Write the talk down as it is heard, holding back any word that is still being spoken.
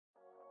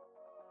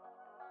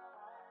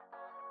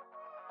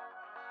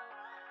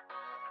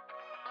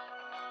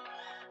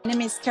My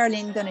name is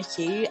Caroline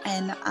Donahue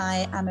and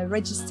I am a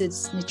registered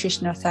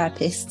nutritional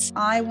therapist.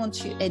 I want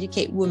to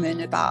educate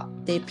women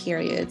about their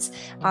periods.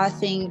 I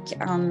think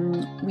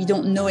we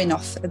don't know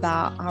enough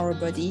about our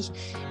body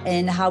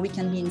and how we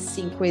can be in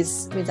sync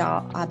with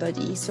our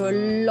body. So a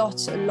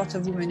lot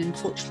of women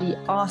unfortunately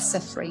are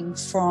suffering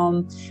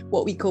from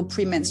what we call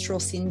premenstrual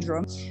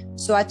syndrome.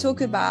 So I talk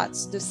about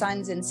the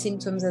signs and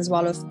symptoms as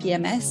well of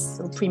PMS,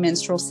 so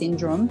premenstrual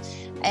syndrome.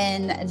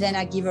 And then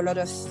I give a lot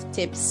of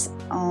tips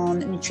on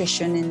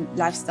nutrition and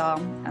lifestyle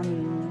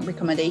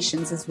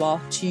recommendations as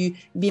well to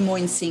be more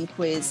in sync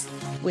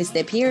with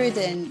their period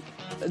and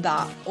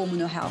about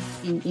hormonal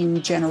health in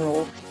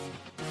general.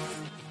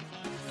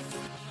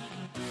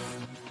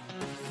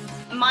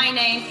 My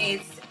name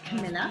is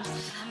Camilla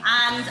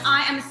and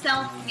I am a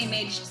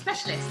self-image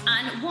specialist,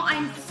 and what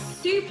I'm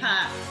super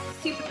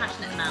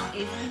passionate about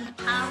is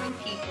empowering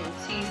people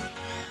to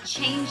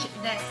change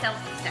their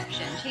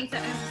self-perception, change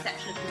their own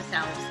perception of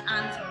themselves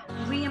and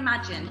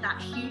reimagine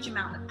that huge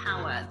amount of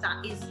power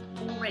that is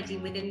already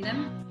within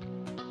them.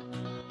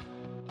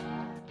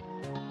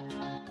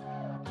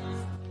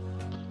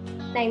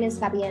 My name is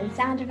Fabienne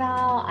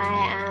Sandoval.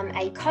 I am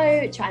a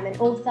coach, I'm an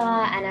author,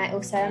 and I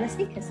also am a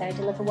speaker, so I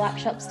deliver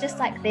workshops just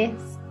like this.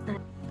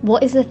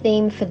 What is the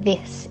theme for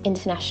this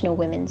International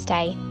Women's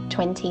Day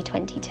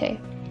 2022?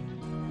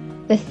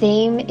 The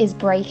theme is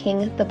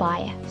Breaking the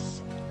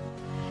Bias.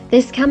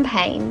 This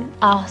campaign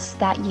asks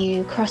that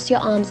you cross your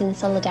arms in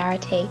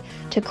solidarity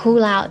to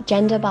call out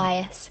gender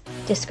bias,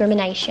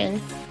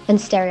 discrimination, and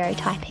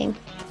stereotyping.